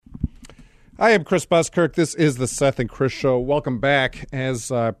I am Chris Buskirk. This is the Seth and Chris Show. Welcome back.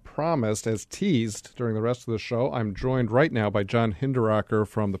 As promised, as teased during the rest of the show, I'm joined right now by John Hinderaker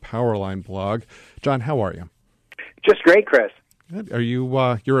from the Powerline blog. John, how are you? Just great, Chris. Good. Are you?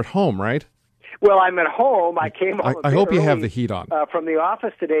 You're at home, right? Well, I'm at home. I came home. I hope you have the heat on from the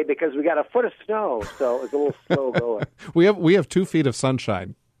office today because we got a foot of snow, so it was a little slow going. we have 2 feet of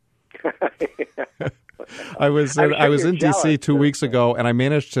sunshine. I was in D.C. 2 weeks ago, and I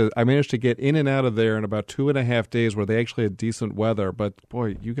managed to get in and out of there in about 2.5 days, where they actually had decent weather. But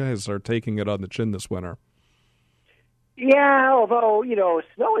boy, you guys are taking it on the chin this winter. Yeah, although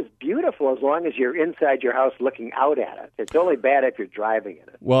snow is beautiful as long as you're inside your house looking out at it. It's only bad if you're driving in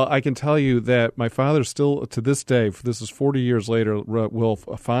it. Well, I can tell you that my father still, to this day, this is 40 years later, will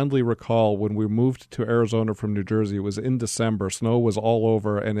fondly recall when we moved to Arizona from New Jersey. It was in December. Snow was all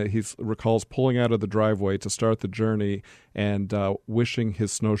over, and he recalls pulling out of the driveway to start the journey and wishing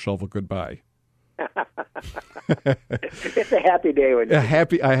his snow shovel goodbye. It's a happy day when a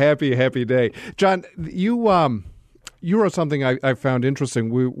happy day. John, you wrote something I found interesting.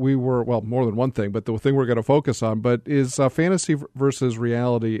 We were, well, more than one thing, but the thing we're going to focus on, but is fantasy versus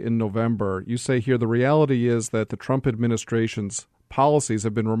reality in November. You say here the reality is that the Trump administration's policies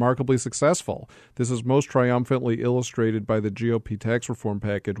have been remarkably successful. This is most triumphantly illustrated by the GOP tax reform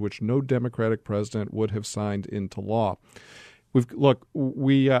package, which no Democratic president would have signed into law.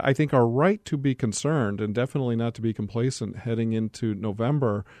 We I think are right to be concerned and definitely not to be complacent heading into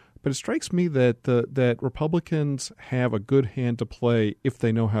November. But it strikes me that Republicans have a good hand to play if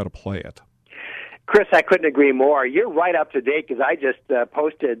they know how to play it. Chris, I couldn't agree more. You're right up to date because I just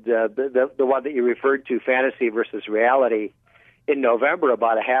posted the one that you referred to, fantasy versus reality, in November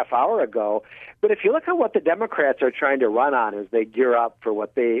about a half hour ago. But if you look at what the Democrats are trying to run on as they gear up for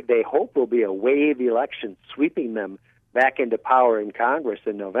what they hope will be a wave election sweeping them back into power in Congress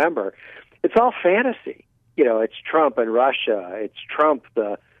in November, it's all fantasy. It's Trump and Russia. It's Trump,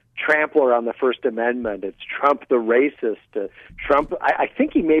 the trampler on the First Amendment. It's Trump the racist. Trump, I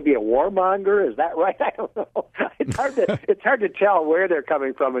think he may be a warmonger. Is that right? I don't know. It's hard to tell where they're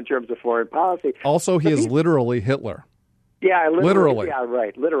coming from in terms of foreign policy. Also, he is literally Hitler. Yeah, literally. Yeah,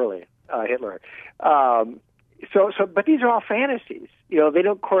 right. Literally Hitler. But these are all fantasies. They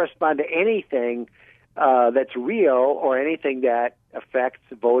don't correspond to anything that's real or anything that affects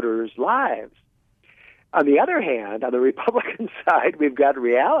voters' lives. On the other hand, on the Republican side, we've got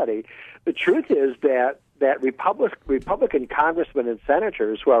reality. The truth is that Republican congressmen and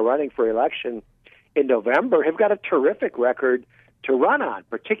senators who are running for election in November have got a terrific record to run on,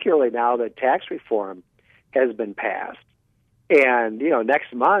 particularly now that tax reform has been passed. And,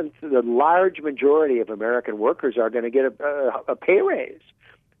 next month, the large majority of American workers are going to get a pay raise.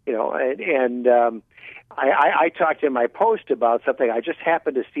 I talked in my post about something I just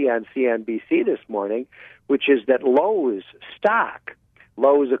happened to see on CNBC this morning, which is that Lowe's stock,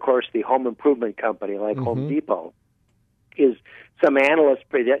 of course, the home improvement company like Home Depot, is some analysts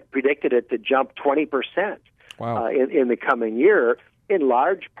predicted it to jump 20% in the coming year, in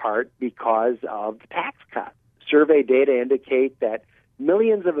large part because of the tax cut. Survey data indicate that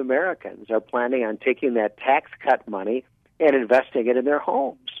millions of Americans are planning on taking that tax cut money and investing it in their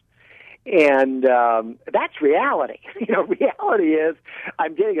homes. And that's reality. Reality is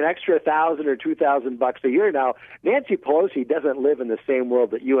I'm getting an extra $1,000 or $2,000 a year now. Nancy Pelosi doesn't live in the same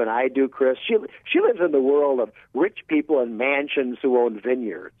world that you and I do, Chris. She lives in the world of rich people in mansions who own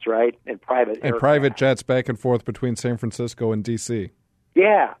vineyards, right, and private jets back and forth between San Francisco and D.C.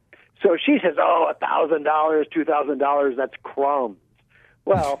 Yeah. So she says, $1,000, $2,000, that's crumbs.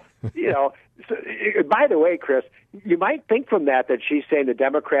 Well, so, by the way, Chris, you might think from that she's saying the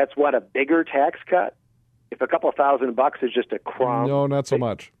Democrats want a bigger tax cut. If a couple of $1,000 is just a crumb. No, not so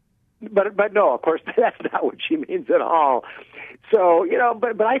much. But no, of course, that's not what she means at all. So,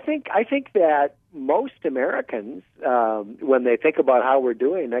 but I think that most Americans, when they think about how we're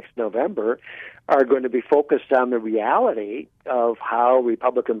doing next November, are going to be focused on the reality of how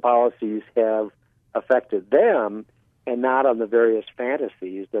Republican policies have affected them and not on the various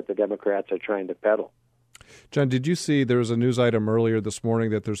fantasies that the Democrats are trying to peddle. John, did you see there was a news item earlier this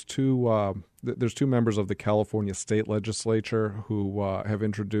morning that there's two members of the California state legislature who have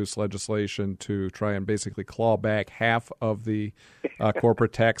introduced legislation to try and basically claw back half of the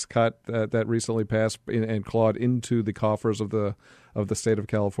corporate tax cut that recently passed and clawed into the coffers of the state of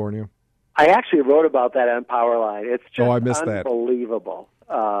California? I actually wrote about that on Powerline. It's just I missed unbelievable.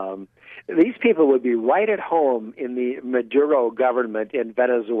 These people would be right at home in the Maduro government in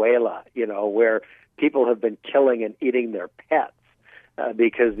Venezuela, where people have been killing and eating their pets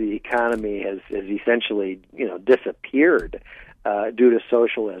because the economy has essentially, disappeared. due to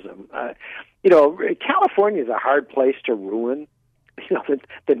socialism. California is a hard place to ruin.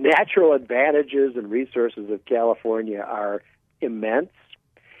 The natural advantages and resources of California are immense,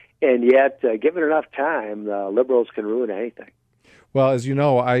 and yet, given enough time, liberals can ruin anything. Well, as you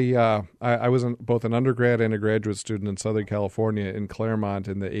know, I was both an undergrad and a graduate student in Southern California in Claremont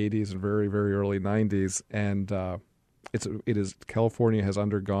in the 80s and very, very early 90s, and California has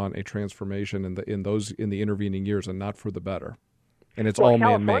undergone a transformation in the intervening years, and not for the better. And it's all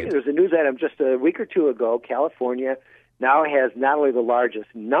man-made. There's a news item just a week or two ago. California now has not only the largest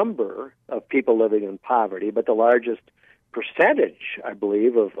number of people living in poverty, but the largest percentage, I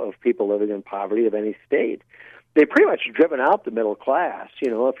believe, of people living in poverty of any state. They've pretty much driven out the middle class.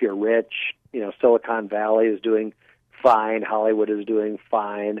 If you're rich, Silicon Valley is doing fine, Hollywood is doing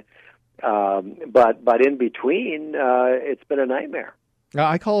fine, but in between, it's been a nightmare.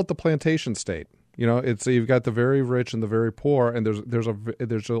 I call it the plantation state. You've got the very rich and the very poor, and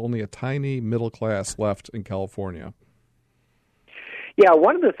there's only a tiny middle class left in California. Yeah,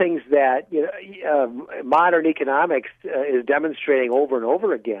 one of the things that modern economics is demonstrating over and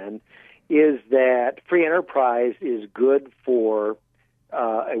over again is that free enterprise is good for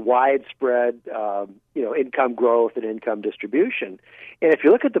a widespread, income growth and income distribution. And if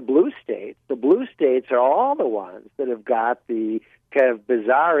you look at the blue states are all the ones that have got the kind of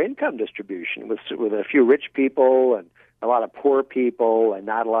bizarre income distribution with a few rich people and a lot of poor people and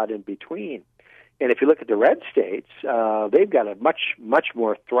not a lot in between. And if you look at the red states, they've got a much, much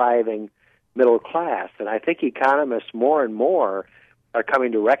more thriving middle class. And I think economists more and more are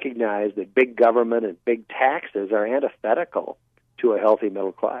coming to recognize that big government and big taxes are antithetical to a healthy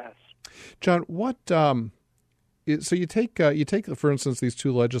middle class. John, so you take for instance these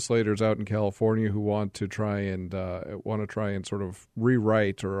two legislators out in California who want to try and sort of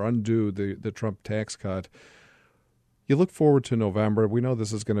rewrite or undo the Trump tax cut. You look forward to November. We know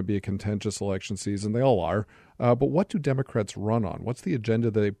this is going to be a contentious election season. They all are. But what do Democrats run on? What's the agenda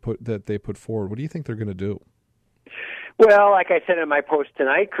that they put forward? What do you think they're going to do? Well, like I said in my post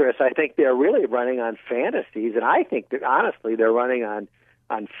tonight, Chris, I think they're really running on fantasies, and I think that honestly they're running on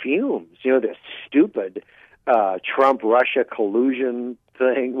fumes. This stupid Trump-Russia collusion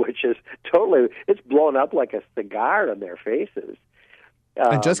thing, which is it's blown up like a cigar on their faces.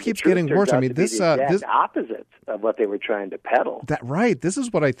 It just keeps getting worse. I mean, this opposite of what they were trying to peddle. This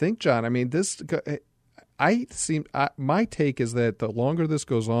is what I think, John. I mean, my take is that the longer this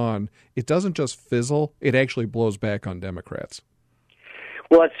goes on, it doesn't just fizzle; it actually blows back on Democrats.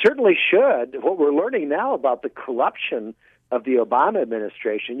 Well, it certainly should. What we're learning now about the corruption of the Obama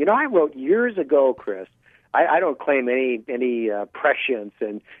administration. I wrote years ago, Chris. I don't claim any prescience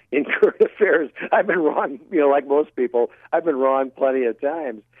in current affairs. I've been wrong, like most people. I've been wrong plenty of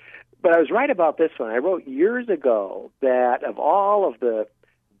times. But I was right about this one. I wrote years ago that of all of the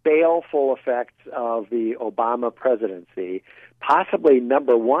baleful effects of the Obama presidency, possibly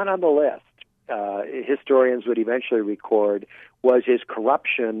number one on the list, historians would eventually record, was his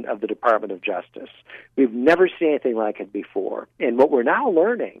corruption of the Department of Justice. We've never seen anything like it before. And what we're now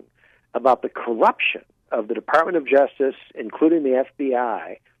learning about the corruption of the Department of Justice, including the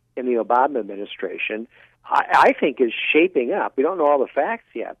FBI and the Obama administration, I think is shaping up. We don't know all the facts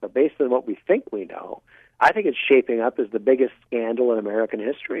yet, but based on what we think we know, I think it's shaping up as the biggest scandal in American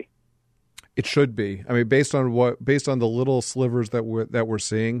history. It should be. I mean, based on the little slivers that we're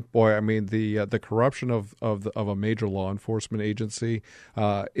seeing, boy, I mean, the corruption of a major law enforcement agency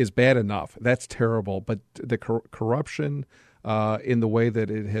is bad enough. That's terrible, but the corruption in the way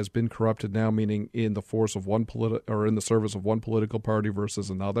that it has been corrupted now, meaning in the force of in the service of one political party versus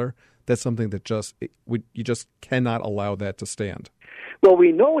another, that's something that you just cannot allow that to stand. Well,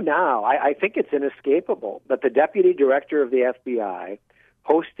 we know now, I think it's inescapable, that the deputy director of the FBI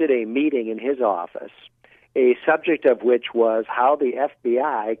hosted a meeting in his office, a subject of which was how the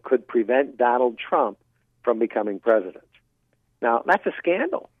FBI could prevent Donald Trump from becoming president. Now, that's a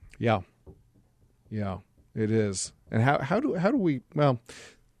scandal. Yeah, it is. And how do we? Well,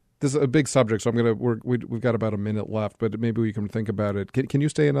 this is a big subject, so we've got about a minute left, but maybe we can think about it. Can you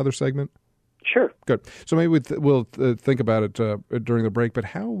stay another segment? Sure. Good. So maybe we'll think about it during the break. But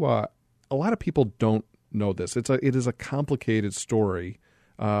how a lot of people don't know this. It is a complicated story,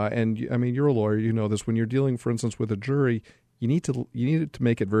 and I mean, you're a lawyer. You know this. When you're dealing, for instance, with a jury, you need to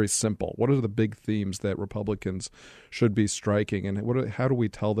make it very simple. What are the big themes that Republicans should be striking, and how do we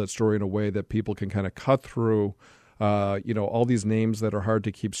tell that story in a way that people can kind of cut through? All these names that are hard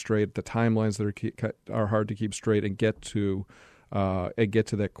to keep straight, the timelines that are hard to keep straight, and get to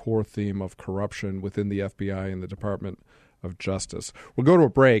that core theme of corruption within the FBI and the Department of Justice. We'll go to a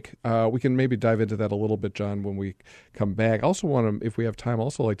break. We can maybe dive into that a little bit, John, when we come back. I also want to, if we have time,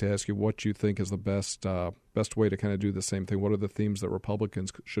 also like to ask you what you think is the best way to kind of do the same thing. What are the themes that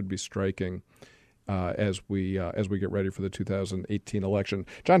Republicans should be striking as we get ready for the 2018 election?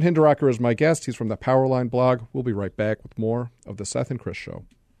 John Hinderaker is my guest. He's from the Powerline blog. We'll be right back with more of the Seth and Chris Show.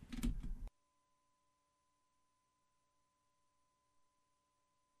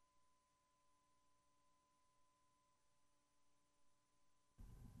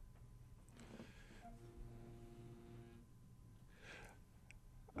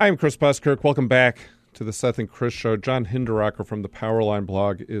 I'm Chris Buskirk. Welcome back to the Seth and Chris Show. John Hinderaker from the Powerline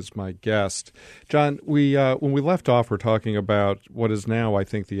blog is my guest. John, when we left off, we're talking about what is now, I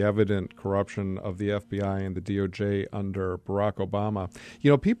think, the evident corruption of the FBI and the DOJ under Barack Obama.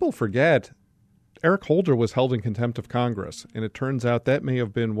 You know, people forget Eric Holder was held in contempt of Congress, and it turns out that may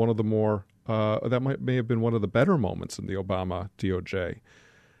have been one of the may have been one of the better moments in the Obama DOJ.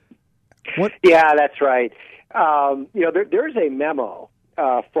 What? Yeah, that's right. There's a memo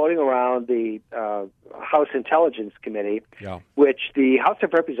floating around the House Intelligence Committee, which the House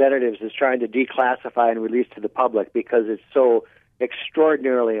of Representatives is trying to declassify and release to the public because it's so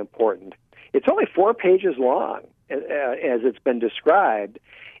extraordinarily important. It's only 4 pages long, as it's been described,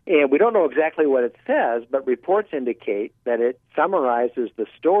 and we don't know exactly what it says, but reports indicate that it summarizes the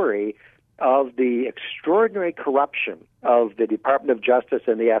story of the extraordinary corruption of the Department of Justice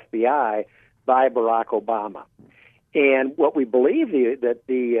and the FBI by Barack Obama. And what we believe that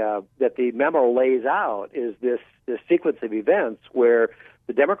the memo lays out is this sequence of events where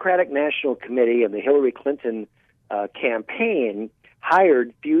the Democratic National Committee and the Hillary Clinton campaign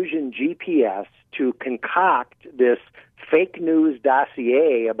hired Fusion GPS to concoct this fake news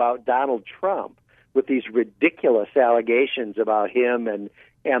dossier about Donald Trump with these ridiculous allegations about him and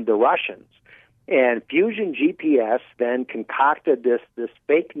the Russians. And Fusion GPS then concocted this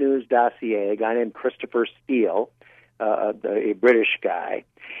fake news dossier, a guy named Christopher Steele, a British guy,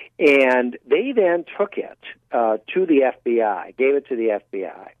 and they then took it to the FBI, gave it to the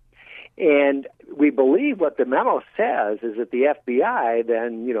FBI. And we believe what the memo says is that the FBI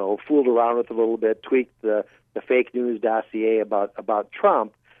then, fooled around with it a little bit, tweaked the fake news dossier about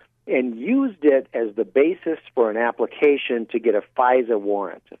Trump, and used it as the basis for an application to get a FISA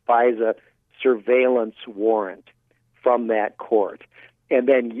warrant, a FISA surveillance warrant from that court, and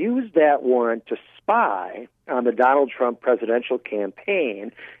then used that warrant to spy on the Donald Trump presidential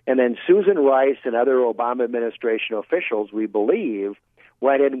campaign. And then Susan Rice and other Obama administration officials, we believe,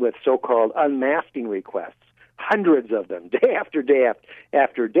 went in with so-called unmasking requests, hundreds of them, day after day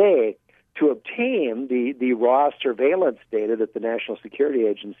after day, to obtain the raw surveillance data that the National Security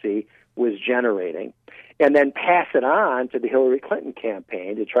Agency was generating, and then pass it on to the Hillary Clinton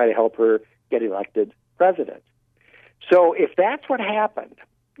campaign to try to help her get elected president. So if that's what happened,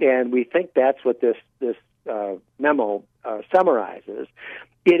 and we think that's what this memo summarizes,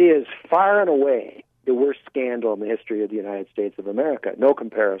 it is far and away the worst scandal in the history of the United States of America. No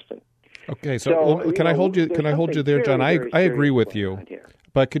comparison. Okay, so can I hold you there, John? I agree with you,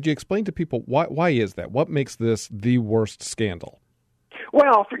 but could you explain to people why is that? What makes this the worst scandal?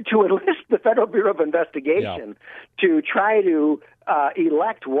 Well, to enlist the Federal Bureau of Investigation to try to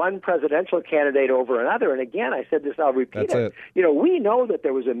elect one presidential candidate over another. And again, I said this, I'll repeat it. We know that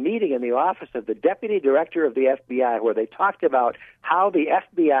there was a meeting in the office of the Deputy Director of the FBI where they talked about how the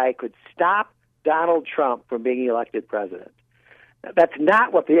FBI could stop Donald Trump from being elected president. That's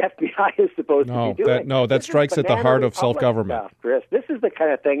not what the FBI is supposed to be doing. That strikes at the heart of self-government. Stuff, Chris. This is the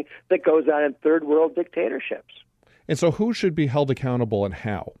kind of thing that goes on in third world dictatorships. And so who should be held accountable and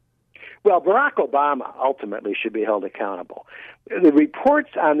how? Well, Barack Obama ultimately should be held accountable. The reports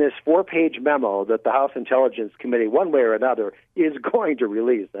on this 4-page memo that the House Intelligence Committee, one way or another, is going to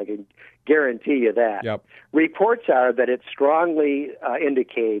release, I can guarantee you that. Yep. Reports are that it strongly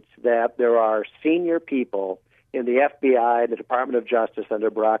indicates that there are senior people in the FBI, the Department of Justice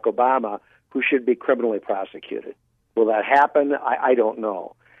under Barack Obama, who should be criminally prosecuted. Will that happen? I don't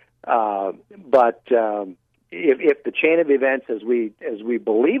know. But if the chain of events as we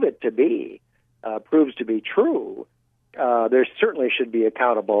believe it to be proves to be true, there certainly should be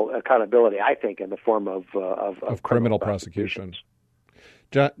accountability, I think, in the form of criminal prosecution.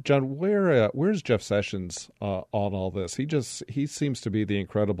 John, where's Jeff Sessions on all this? He seems to be the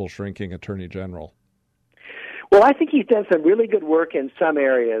incredible shrinking Attorney General. Well, I think he's done some really good work in some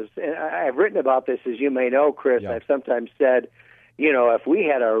areas. And I've written about this, as you may know, Chris. Yeah. I've sometimes said, if we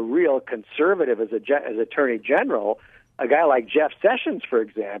had a real conservative as Attorney General, a guy like Jeff Sessions, for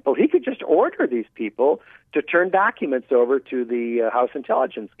example, he could just order these people to turn documents over to the House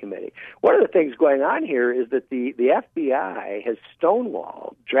Intelligence Committee. One of the things going on here is that the FBI has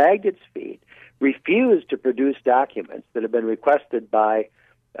stonewalled, dragged its feet, refused to produce documents that have been requested by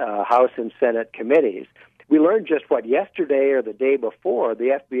House and Senate committees. We learned just yesterday or the day before,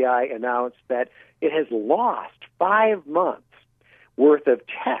 the FBI announced that it has lost 5 months worth of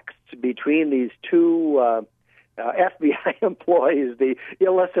texts between these two FBI employees, the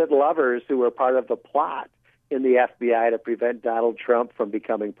illicit lovers who were part of the plot in the FBI to prevent Donald Trump from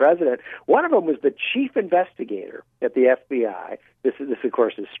becoming president. One of them was the chief investigator at the FBI. This of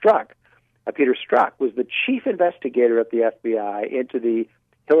course, is Strzok. Peter Strzok was the chief investigator at the FBI into the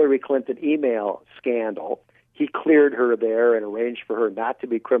Hillary Clinton email scandal. He cleared her there and arranged for her not to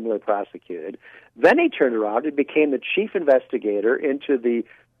be criminally prosecuted. Then he turned around and became the chief investigator into the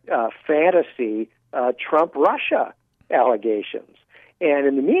fantasy Trump-Russia allegations. And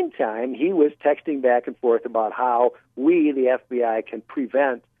in the meantime, he was texting back and forth about how we, the FBI, can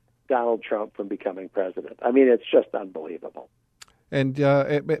prevent Donald Trump from becoming president. I mean, it's just unbelievable. And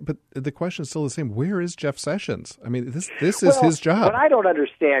but the question is still the same. Where is Jeff Sessions? I mean, this is his job. What I don't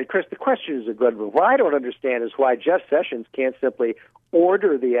understand, Chris, the question is a good one. What I don't understand is why Jeff Sessions can't simply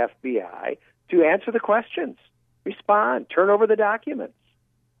order the FBI to answer the questions, respond, turn over the documents.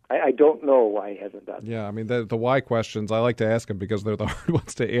 I don't know why he hasn't done that. Yeah, I mean, the why questions, I like to ask them because they're the hard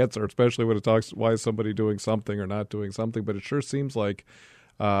ones to answer, especially when it talks why is somebody doing something or not doing something. But it sure seems like,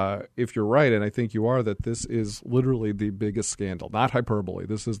 if you're right, and I think you are, that this is literally the biggest scandal, not hyperbole.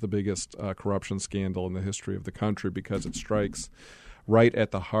 This is the biggest corruption scandal in the history of the country because it strikes right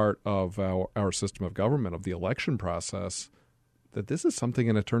at the heart of our system of government, of the election process, that this is something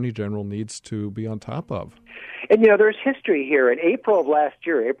an attorney general needs to be on top of. And, there's history here. In April of last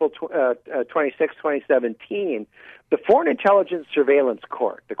year, April 26, 2017, the Foreign Intelligence Surveillance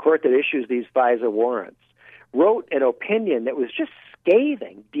Court, the court that issues these FISA warrants, wrote an opinion that was just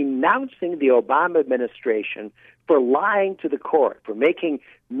scathing, denouncing the Obama administration for lying to the court, for making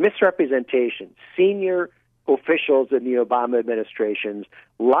misrepresentations, senior officials in the Obama administrations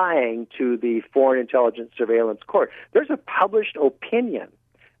lying to the Foreign Intelligence Surveillance Court. There's a published opinion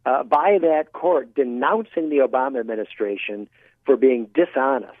by that court denouncing the Obama administration for being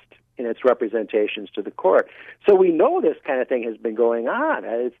dishonest in its representations to the court. So we know this kind of thing has been going on.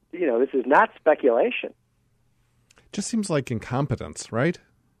 This is not speculation. Just seems like incompetence, right?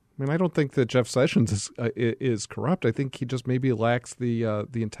 I mean, I don't think that Jeff Sessions is corrupt. I think he just maybe lacks the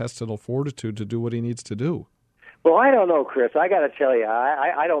intestinal fortitude to do what he needs to do. Well, I don't know, Chris. I got to tell you,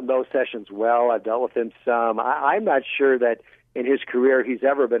 I don't know Sessions well. I've dealt with him some. I'm not sure that in his career he's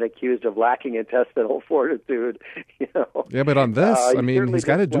ever been accused of lacking intestinal fortitude. Yeah, but on this, he's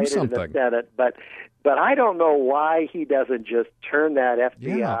got to do something. In the Senate, but I don't know why he doesn't just turn that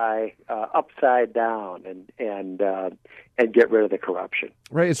FBI upside down and get rid of the corruption.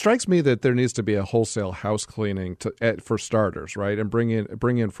 Right. It strikes me that there needs to be a wholesale house cleaning for starters, right, and bring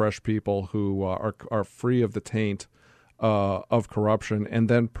in fresh people who are free of the taint of corruption, and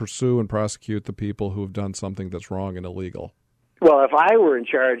then pursue and prosecute the people who have done something that's wrong and illegal. Well, if I were in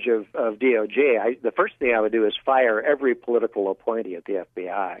charge of DOJ, the first thing I would do is fire every political appointee at the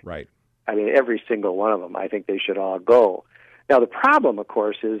FBI. Right. I mean, every single one of them. I think they should all go. Now, the problem, of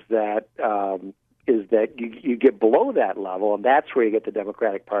course, is that you get below that level, and that's where you get the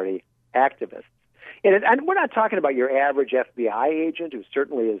Democratic Party activists. And we're not talking about your average FBI agent who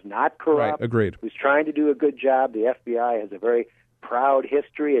certainly is not corrupt. Right, agreed. Who's trying to do a good job. The FBI has a very proud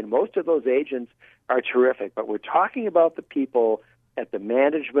history, and most of those agents are terrific. But we're talking about the people at the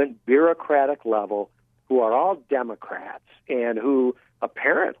management, bureaucratic level who are all Democrats and who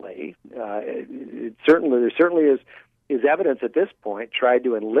apparently, there certainly is evidence at this point, tried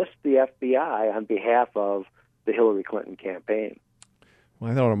to enlist the FBI on behalf of the Hillary Clinton campaign.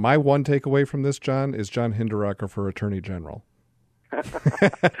 Well, I don't know. My one takeaway from this, John, is John Hinderaker for Attorney General.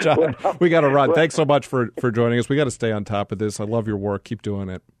 John, we got to run. Thanks so much for joining us. We got to stay on top of this. I love your work. Keep doing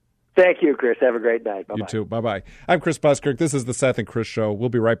it. Thank you, Chris. Have a great night. Bye-bye. You too. Bye-bye. I'm Chris Buskirk. This is the Seth and Chris Show. We'll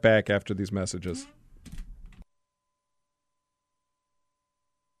be right back after these messages.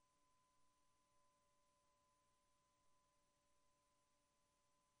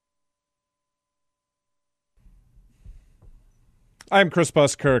 I'm Chris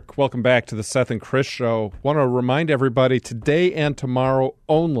Buskirk. Welcome back to the Seth and Chris Show. Want to remind everybody, today and tomorrow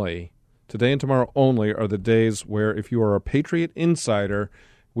only are the days where if you are a Patriot Insider,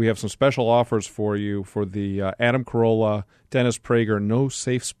 we have some special offers for you for the Adam Carolla, Dennis Prager No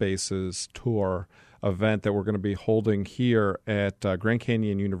Safe Spaces tour. event that we're going to be holding here at Grand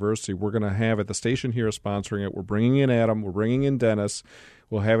Canyon University. We're going to have it. The station here is sponsoring it. We're bringing in Adam. We're bringing in Dennis.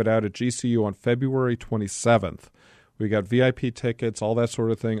 We'll have it out at GCU on February 27th. We got VIP tickets, all that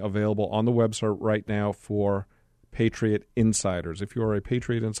sort of thing available on the website right now for Patriot Insiders. If you are a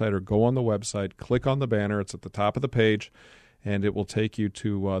Patriot Insider, go on the website, click on the banner. It's at the top of the page, and it will take you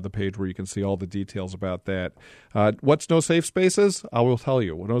to the page where you can see all the details about that. What's No Safe Spaces? I will tell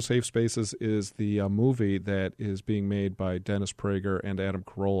you. No Safe Spaces is the movie that is being made by Dennis Prager and Adam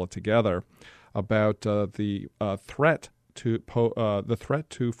Carolla together about the threat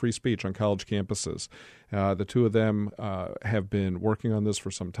to free speech on college campuses. The two of them have been working on this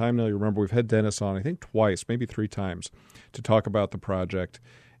for some time now. You remember we've had Dennis on, I think twice, maybe 3 times, to talk about the project.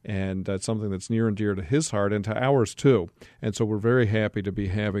 And it's something that's near and dear to his heart and to ours too. And so we're very happy to be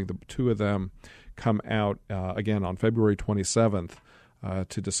having the two of them come out again on February 27th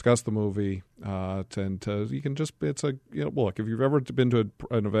to discuss the movie. You can just, it's a, look, if you've ever been to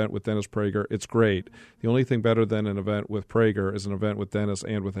an event with Dennis Prager, it's great. The only thing better than an event with Prager is an event with Dennis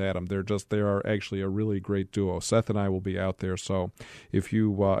and with Adam. They are actually a really great duo. Seth and I will be out there. So if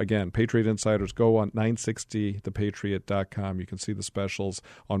you, again, Patriot Insiders, go on 960thepatriot.com. You can see the specials.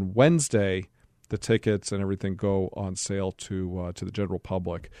 On Wednesday, the tickets and everything go on sale to the general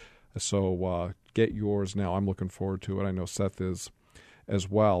public. So get yours now. I'm looking forward to it. I know Seth is as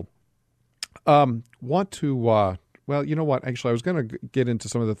well. Want to, well, you know what? Actually, I was going to get into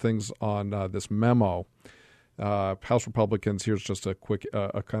some of the things on this memo. House Republicans, here's just a quick,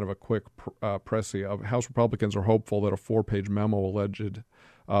 kind of a quick précis of House Republicans are hopeful that a 4-page memo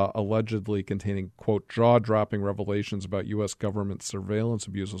allegedly containing, quote, jaw-dropping revelations about U.S. government surveillance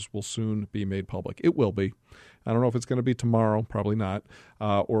abuses will soon be made public. It will be. I don't know if it's going to be tomorrow, probably not,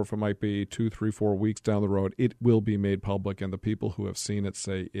 or if it might be 2, 3, 4 weeks down the road. It will be made public, and the people who have seen it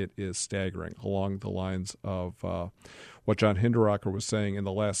say it is staggering, along the lines of what John Hinderaker was saying in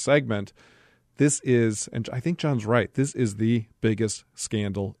the last segment. This is, and I think John's right, this is the biggest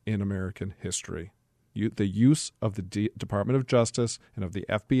scandal in American history. The use of the Department of Justice and of the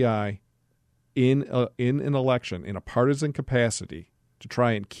FBI in an election, in a partisan capacity, to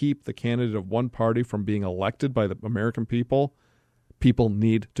try and keep the candidate of one party from being elected by the American people, people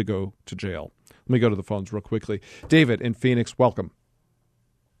need to go to jail. Let me go to the phones real quickly. David in Phoenix, welcome.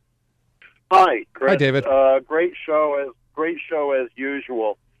 Hi, Chris. Hi, David. Great show as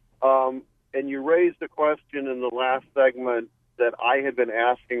usual. And you raised a question in the last segment that I had been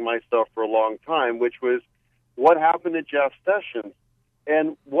asking myself for a long time, which was, what happened to Jeff Sessions?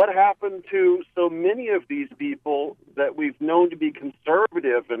 And what happened to so many of these people that we've known to be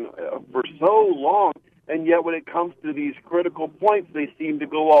conservative and for so long, and yet when it comes to these critical points, they seem to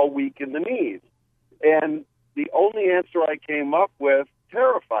go all weak in the knees. And the only answer I came up with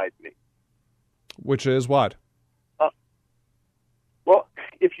terrified me. Which is what? Well,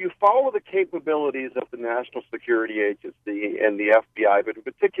 if you follow the capabilities of the National Security Agency and the FBI, but in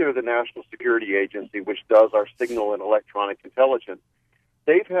particular the National Security Agency, which does our signal and electronic intelligence,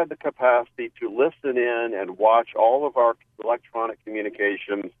 they've had the capacity to listen in and watch all of our electronic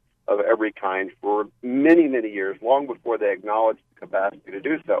communications of every kind for many, many years, long before they acknowledged the capacity to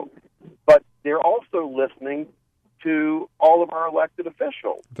do so. But they're also listening to all of our elected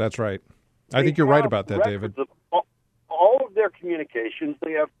officials. That's right. I think you're right about that, David. All of their communications,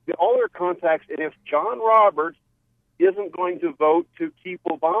 they have all their contacts, and if John Roberts isn't going to vote to keep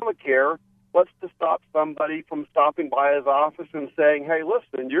Obamacare, what's to stop somebody from stopping by his office and saying, hey,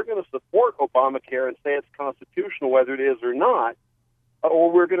 listen, you're going to support Obamacare and say it's constitutional whether it is or not, or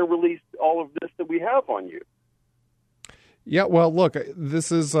we're going to release all of this that we have on you. Yeah, well, look,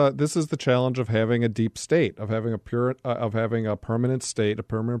 this is the challenge of having a deep state, of having a permanent state, a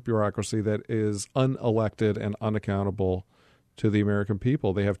permanent bureaucracy that is unelected and unaccountable to the American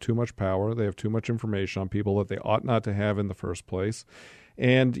people. They have too much power. They have too much information on people that they ought not to have in the first place.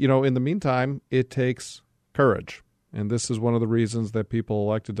 And, in the meantime, it takes courage. And this is one of the reasons that people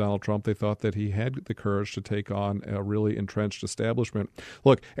elected Donald Trump. They thought that he had the courage to take on a really entrenched establishment.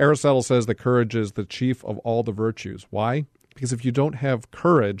 Look, Aristotle says that courage is the chief of all the virtues. Why? Because if you don't have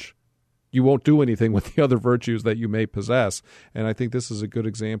courage, you won't do anything with the other virtues that you may possess. And I think this is a good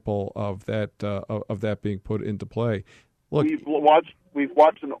example of that being put into play. Look, we've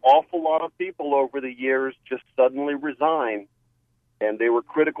watched an awful lot of people over the years just suddenly resign, and they were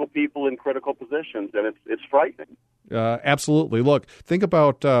critical people in critical positions, and it's frightening. Absolutely. Look, think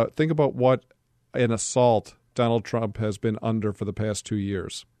about what an assault Donald Trump has been under for the past 2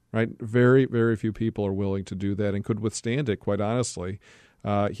 years. Right, very, very few people are willing to do that and could withstand it. Quite honestly,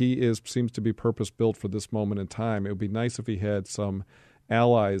 he seems to be purpose built for this moment in time. It would be nice if he had some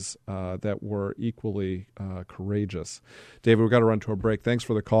allies that were equally courageous. David, we've got to run to a break. Thanks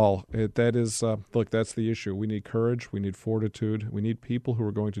for the call. That's the issue. We need courage. We need fortitude. We need people who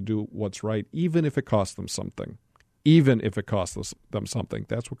are going to do what's right, even if it costs them something. Even if it costs them something.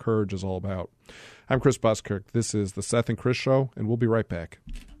 That's what courage is all about. I'm Chris Buskirk. This is the Seth and Chris Show, and we'll be right back.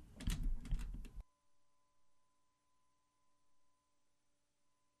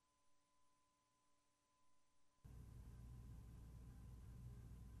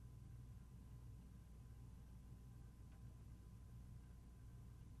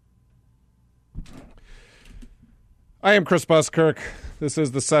 I am Chris Buskirk. This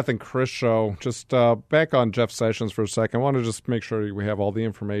is the Seth and Chris Show. Just back on Jeff Sessions for a second. I want to just make sure we have all the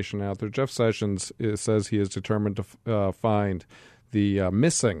information out there. Jeff Sessions says he is determined to find the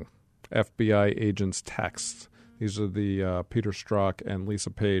missing FBI agents' texts. These are the Peter Strzok and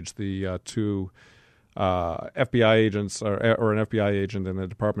Lisa Page, the two FBI agents, or an FBI agent and a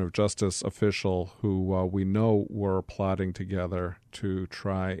Department of Justice official who we know were plotting together to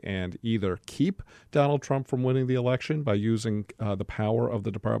try and either keep Donald Trump from winning the election by using the power of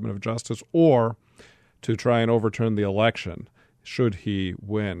the Department of Justice, or to try and overturn the election should he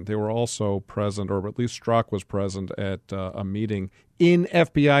win. They were also present, or at least Strzok was present, at a meeting in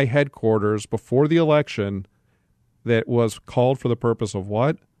FBI headquarters before the election that was called for the purpose of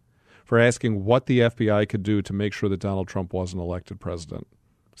what? For asking what the FBI could do to make sure that Donald Trump wasn't elected president.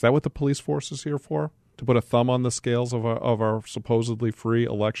 Is that what the police force is here for? To put a thumb on the scales of our supposedly free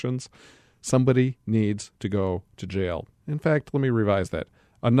elections? Somebody needs to go to jail. In fact, let me revise that.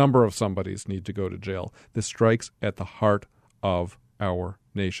 A number of somebodies need to go to jail. This strikes at the heart of our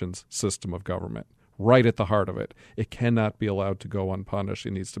nation's system of government. Right at the heart of it. It cannot be allowed to go unpunished.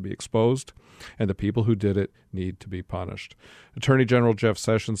 It needs to be exposed, and the people who did it need to be punished. Attorney General Jeff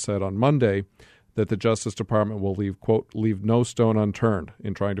Sessions said on Monday that the Justice Department will leave, quote, leave no stone unturned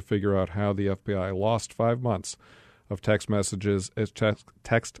in trying to figure out how the FBI lost 5 months of text messages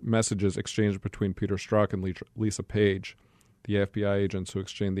exchanged between Peter Strzok and Lisa Page, the FBI agents who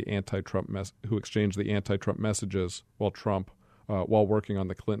exchanged the anti-Trump messages while working on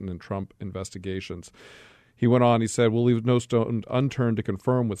the Clinton and Trump investigations. He went on, he said, we'll leave no stone unturned to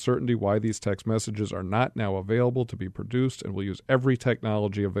confirm with certainty why these text messages are not now available to be produced, and we'll use every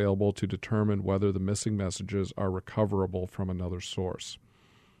technology available to determine whether the missing messages are recoverable from another source.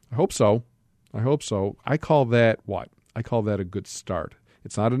 I hope so. I call that what? I call that a good start.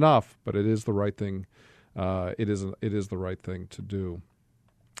 It's not enough, but it is the right thing. It is the right thing to do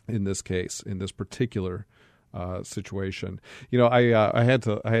in this case, in this particular situation. You know, I had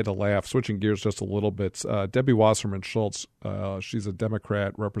to laugh. Switching gears just a little bit. Debbie Wasserman Schultz, she's a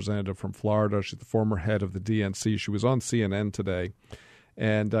Democrat representative from Florida. She's the former head of the DNC. She was on CNN today,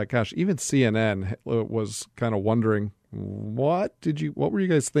 and even CNN was kind of wondering, what were you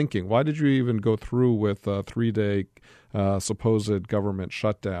guys thinking? Why did you even go through with a 3-day supposed government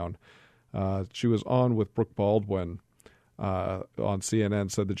shutdown? She was on with Brooke Baldwin on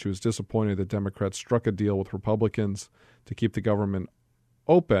CNN, said that she was disappointed that Democrats struck a deal with Republicans to keep the government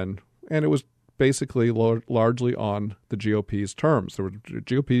open, and it was basically largely on the GOP's terms.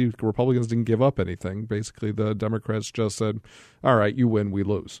 Republicans didn't give up anything. Basically, the Democrats just said, all right, you win, we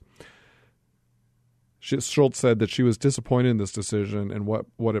lose. Schultz said that she was disappointed in this decision and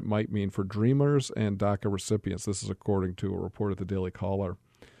what it might mean for Dreamers and DACA recipients. This is according to a report at the Daily Caller.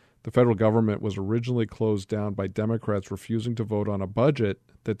 The federal government was originally closed down by Democrats refusing to vote on a budget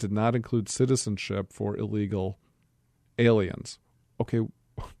that did not include citizenship for illegal aliens. Okay,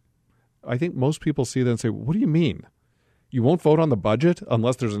 I think most people see that and say, what do you mean? You won't vote on the budget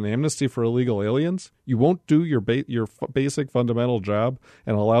unless there's an amnesty for illegal aliens? You won't do your basic fundamental job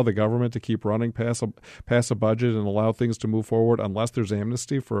and allow the government to keep running pass a budget and allow things to move forward unless there's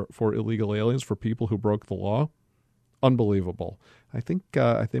amnesty for illegal aliens, for people who broke the law? Unbelievable. I think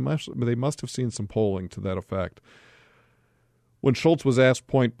they must have seen some polling to that effect. When Schultz was asked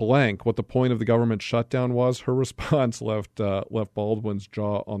point blank what the point of the government shutdown was, her response left Baldwin's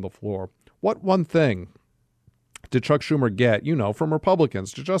jaw on the floor. What one thing did Chuck Schumer get, from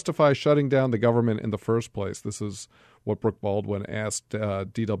Republicans to justify shutting down the government in the first place? This is what Brooke Baldwin asked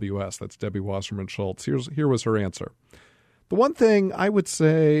DWS, that's Debbie Wasserman Schultz. Here was her answer. The one thing I would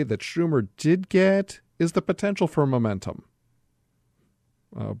say that Schumer did get is the potential for momentum.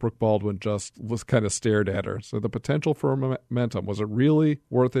 Brooke Baldwin just was kind of stared at her. So the potential for momentum, was it really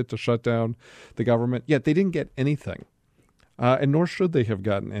worth it to shut down the government? Yet they didn't get anything, and nor should they have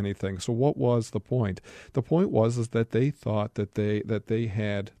gotten anything. So what was the point? The point was that they thought that they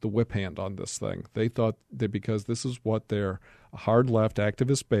had the whip hand on this thing. They thought that because this is what their hard left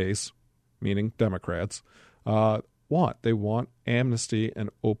activist base, meaning Democrats, want? They want amnesty and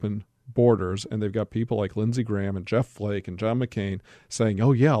open borders, and they've got people like Lindsey Graham and Jeff Flake and John McCain saying,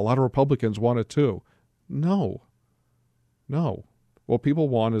 oh, yeah, a lot of Republicans want it too. No. What people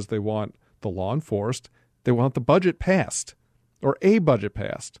want is they want the law enforced. They want the budget passed, or a budget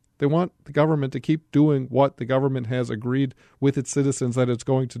passed. They want the government to keep doing what the government has agreed with its citizens that it's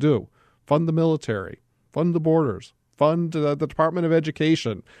going to do. Fund the military, fund the borders, fund the Department of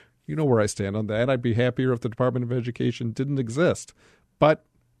Education. You know where I stand on that. I'd be happier if the Department of Education didn't exist. But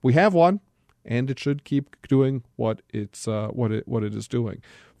we have one, and it should keep doing what it is doing.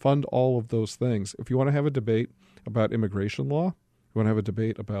 Fund all of those things. If you want to have a debate about immigration law, you want to have a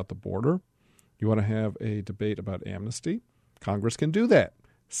debate about the border, you want to have a debate about amnesty, Congress can do that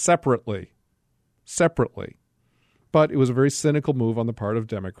separately. But it was a very cynical move on the part of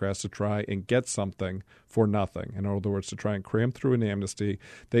Democrats to try and get something for nothing. In other words, to try and cram through an amnesty.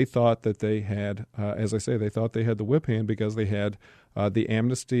 They thought that they had, as I say, they thought they had the whip hand because they had the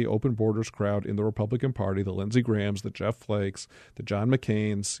amnesty, open borders crowd in the Republican Party, the Lindsey Grahams, the Jeff Flakes, the John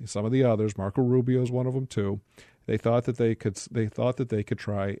McCains, some of the others. Marco Rubio is one of them too. They thought that they could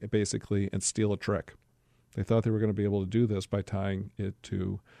try basically and steal a trick. They thought they were going to be able to do this by tying it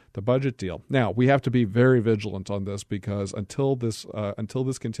to the budget deal. Now, we have to be very vigilant on this because until this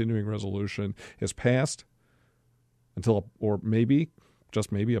continuing resolution is passed, or maybe,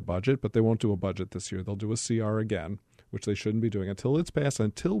 just maybe a budget, but they won't do a budget this year. They'll do a CR again, which they shouldn't be doing. Until it's passed,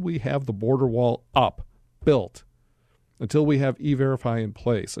 until we have the border wall built, until we have E-Verify in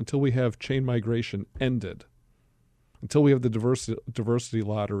place, until we have chain migration ended, until we have the diversity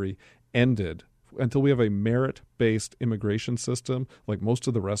lottery ended, until we have a merit-based immigration system like most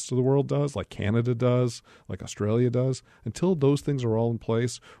of the rest of the world does, like Canada does, like Australia does, until those things are all in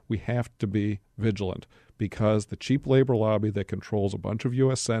place, we have to be vigilant because the cheap labor lobby that controls a bunch of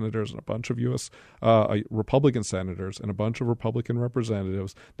U.S. senators and a bunch of U.S. Republican senators and a bunch of Republican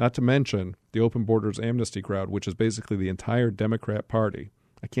representatives, not to mention the open borders amnesty crowd, which is basically the entire Democrat Party.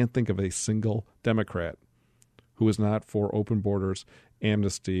 I can't think of a single Democrat who is not for open borders,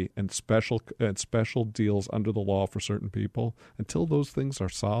 amnesty, and special deals under the law for certain people. Until those things are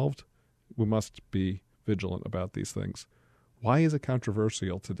solved, we must be vigilant about these things. Why is it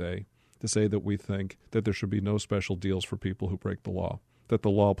controversial today to say that we think that there should be no special deals for people who break the law, that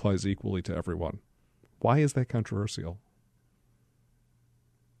the law applies equally to everyone? Why is that controversial?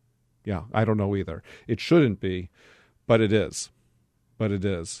 Yeah, I don't know either. It shouldn't be, but it is.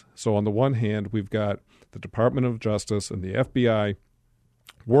 So on the one hand, we've got the Department of Justice and the FBI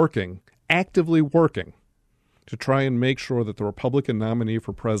actively working to try and make sure that the Republican nominee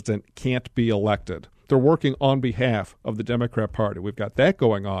for president can't be elected. They're working on behalf of the Democrat Party. We've got that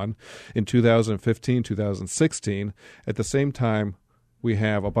going on in 2015, 2016. At the same time, we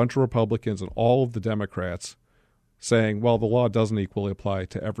have a bunch of Republicans and all of the Democrats saying, well, the law doesn't equally apply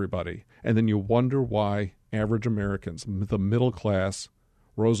to everybody. And then you wonder why average Americans, the middle class,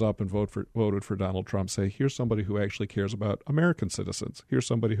 rose up and voted for Donald Trump, say, here's somebody who actually cares about American citizens. Here's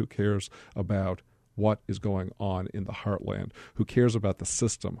somebody who cares about what is going on in the heartland, who cares about the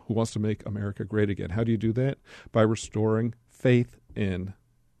system, who wants to make America great again. How do you do that? By restoring faith in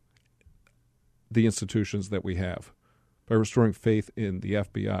the institutions that we have, by restoring faith in the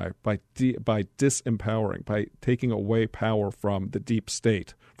FBI, by disempowering, by taking away power from the deep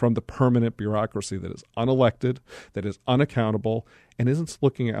state, from the permanent bureaucracy that is unelected, that is unaccountable, and isn't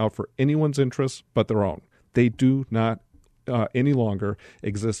looking out for anyone's interests but their own. They do not any longer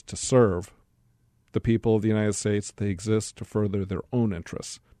exist to serve the people of the United States. They exist to further their own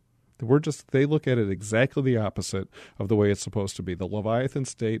interests. They look at it exactly the opposite of the way it's supposed to be. The Leviathan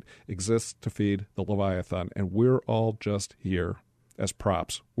state exists to feed the Leviathan, and we're all just here as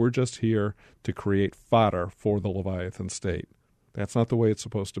props. We're just here to create fodder for the Leviathan state. That's not the way it's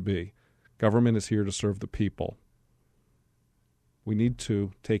supposed to be. Government is here to serve the people. We need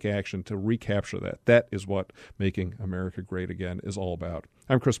to take action to recapture that. That is what making America great again is all about.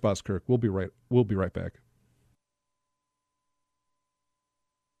 I'm Chris Buskirk. We'll be right back.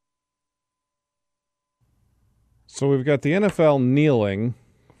 So we've got the NFL kneeling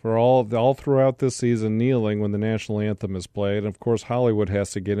for all throughout this season, kneeling when the national anthem is played. And of course, Hollywood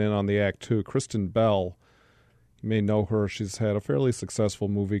has to get in on the act too. Kristen Bell, you may know her. She's had a fairly successful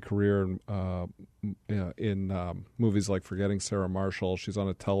movie career in movies like Forgetting Sarah Marshall. She's on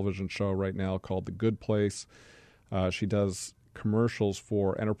a television show right now called The Good Place. She does commercials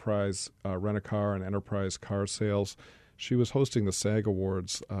for Enterprise Rent-A-Car and Enterprise Car Sales. She was hosting the SAG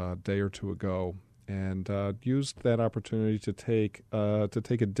Awards a day or two ago, and used that opportunity to make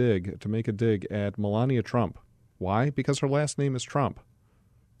a dig at Melania Trump. Why? Because her last name is Trump.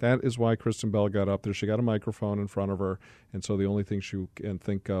 That is why Kristen Bell got up there. She got a microphone in front of her, and so the only thing she can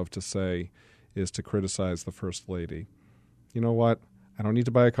think of to say is to criticize the First Lady. You know what? I don't need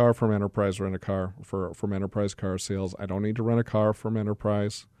to buy a car from Enterprise, rent a car from Enterprise Car Sales. I don't need to rent a car from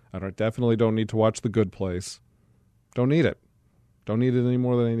Enterprise. Definitely don't need to watch The Good Place. Don't need it. Don't need it any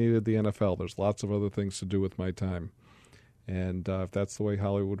more than I needed the NFL. There's lots of other things to do with my time. And if that's the way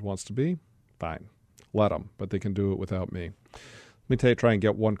Hollywood wants to be, fine. Let them. But they can do it without me. Let me try and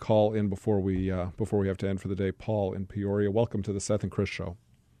get one call in before we have to end for the day. Paul in Peoria, welcome to the Seth and Chris Show.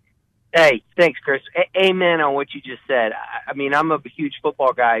 Hey, thanks, Chris. Amen on what you just said. I mean, I'm a huge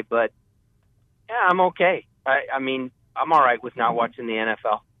football guy, but yeah, I'm okay. I mean, I'm all right with not watching the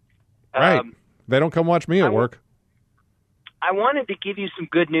NFL. Right. They don't come watch me at work. I wanted to give you some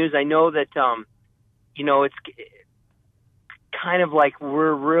good news. I know that, it's kind of like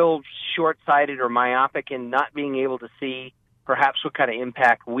we're real short-sighted or myopic in not being able to see perhaps what kind of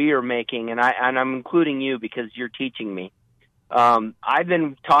impact we are making, and I'm including you because you're teaching me. I've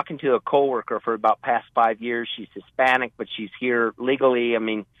been talking to a coworker for about past 5 years. She's Hispanic, but she's here legally. I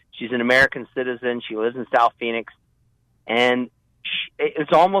mean, she's an American citizen. She lives in South Phoenix, and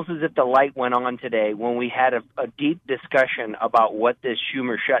it's almost as if the light went on today when we had a deep discussion about what this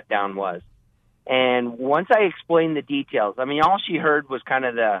Schumer shutdown was. And once I explained the details, I mean, all she heard was kind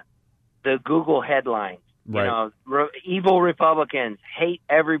of the Google headlines. Right. Evil Republicans hate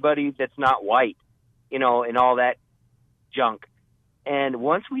everybody that's not white, and all that junk. And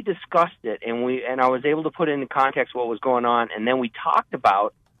once we discussed it and I was able to put into context what was going on, and then we talked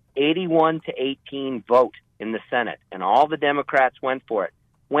about 81 to 18 vote in the Senate, and all the Democrats went for it.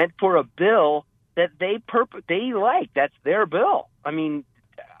 Went for a bill that they like. That's their bill. I mean,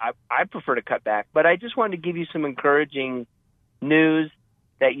 I prefer to cut back, but I just wanted to give you some encouraging news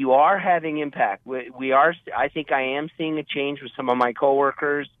that you are having impact. We are. I think I am seeing a change with some of my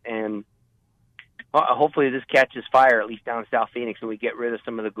coworkers, and hopefully this catches fire, at least down in South Phoenix, and we get rid of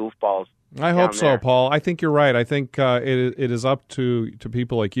some of the goofballs. I hope so, Paul. I think you're right. I think it is up to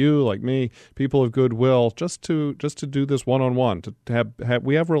people like you, like me, people of goodwill, just to do this one-on-one.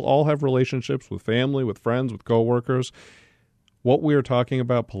 We all have relationships with family, with friends, with coworkers. What we are talking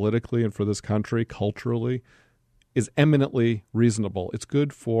about politically and for this country, culturally, is eminently reasonable. It's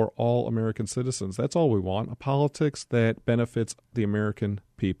good for all American citizens. That's all we want, a politics that benefits the American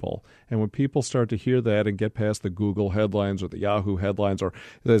people. And when people start to hear that and get past the Google headlines or the Yahoo headlines, or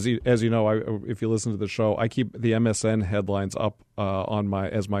as you know, if you listen to the show, I keep the MSN headlines up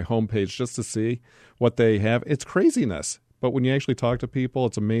as my homepage just to see what they have. It's craziness. But when you actually talk to people,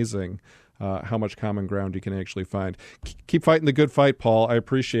 it's amazing how much common ground you can actually find. Keep fighting the good fight, Paul. I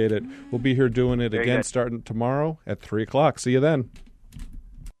appreciate it. We'll be here doing it again starting tomorrow at 3 o'clock. See you then.